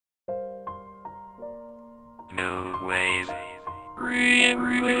New Wave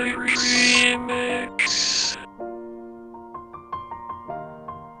Remix.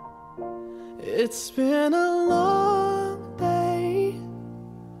 It's been a long day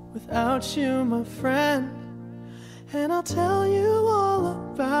without you, my friend, and I'll tell you all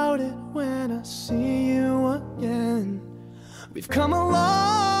about it when I see you again. We've come a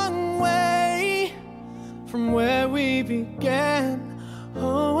long way from where we began.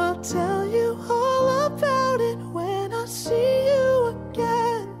 Oh, I'll tell you all about it when I see you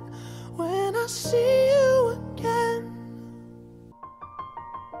again. When I see you again.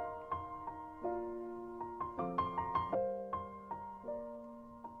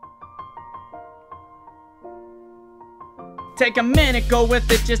 Take a minute, go with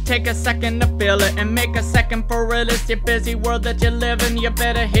it, just take a second to feel it, and make a second for real. It's your busy world that you're living. You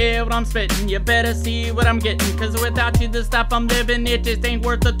better hear what I'm spitting, you better see what I'm getting, cause without you the stuff I'm living, it just ain't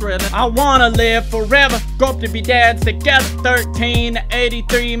worth the thrill. I wanna live forever, grow up to be dads together. 13 to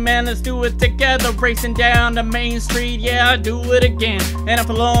 83, man, let's do it together. Racing down the main street, yeah, I do it again. And if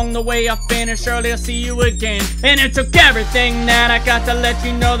along the way I finish, surely I'll see you again. And it took everything that I got to let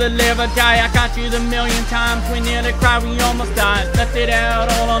you know that live or die. I got you the million times, we nearly cried, we almost died. Left it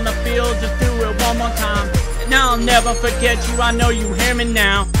out all on the field, just do it one more time. And I'll never forget you, I know you hear me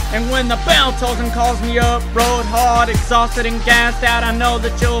now. And when the bell tolls and calls me up, rode hard, exhausted and gassed out, I know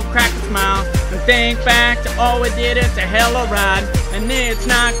that you'll crack a smile and think back to all we did. It's a hell of a ride, and it's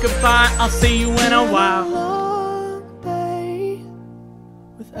not goodbye, I'll see you in a while. A long day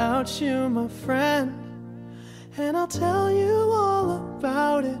without you, my friend, and I'll tell you all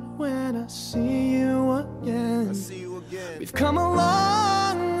about it when I see you again. We've come a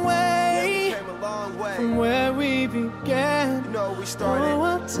long way, from where we began. Oh,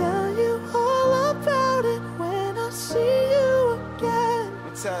 I'll tell you all about it when I see you again.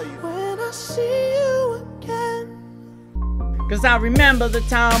 When I see you again. Cause I remember the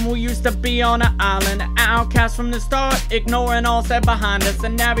time we used to be on an island, outcast from the start, ignoring all said behind us,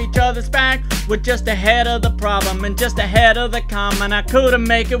 and now each other's back. We're just ahead of the problem and just ahead of the common. I couldn't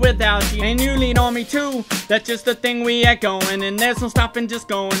make it without you, and you lean on me too. That's just the thing we had going, and there's no stopping, just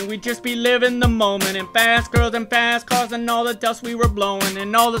going. We just be living the moment, and fast girls and fast cars, and all the dust we were blowing,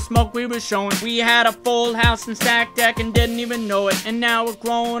 and all the smoke we were showing. We had a full house and stacked deck and didn't even know it. And now we're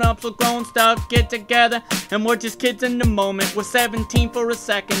grown up, so grown stuff get together, and we're just kids in the moment. We're 17 for a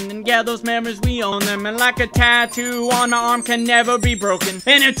second, and yeah, those memories we own them. And like a tattoo on my arm can never be broken.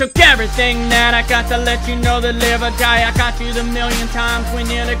 And it took everything that I got to let you know that live or die. I got you the million times, we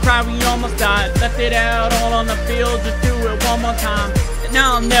nearly cried, we almost died. Left it out all on the field, just do it one more time. And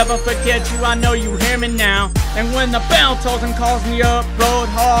I'll never forget you, I know you hear me now. And when the bell tolls and calls me up, rode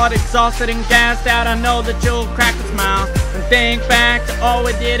hard, exhausted and gassed out, I know that you'll crack a smile and think back to all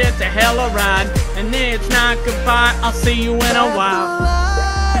we did. It's a hell of a ride, and it's not goodbye, I'll see you in a while. Let the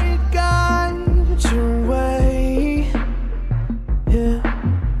light guide your way, yeah.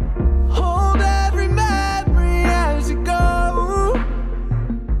 Hold every memory as you go,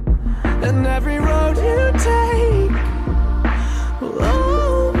 and every road you take will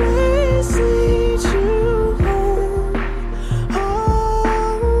always lead you home.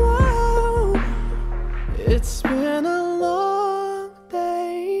 Oh, it's been a long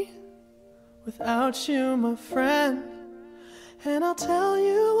day without you, my friend, and I'll tell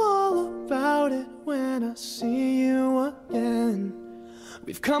you all about it when I see you again.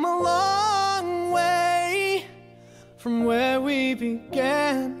 We've come a long way from where we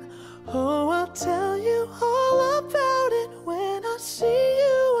began. Oh, I'll tell you all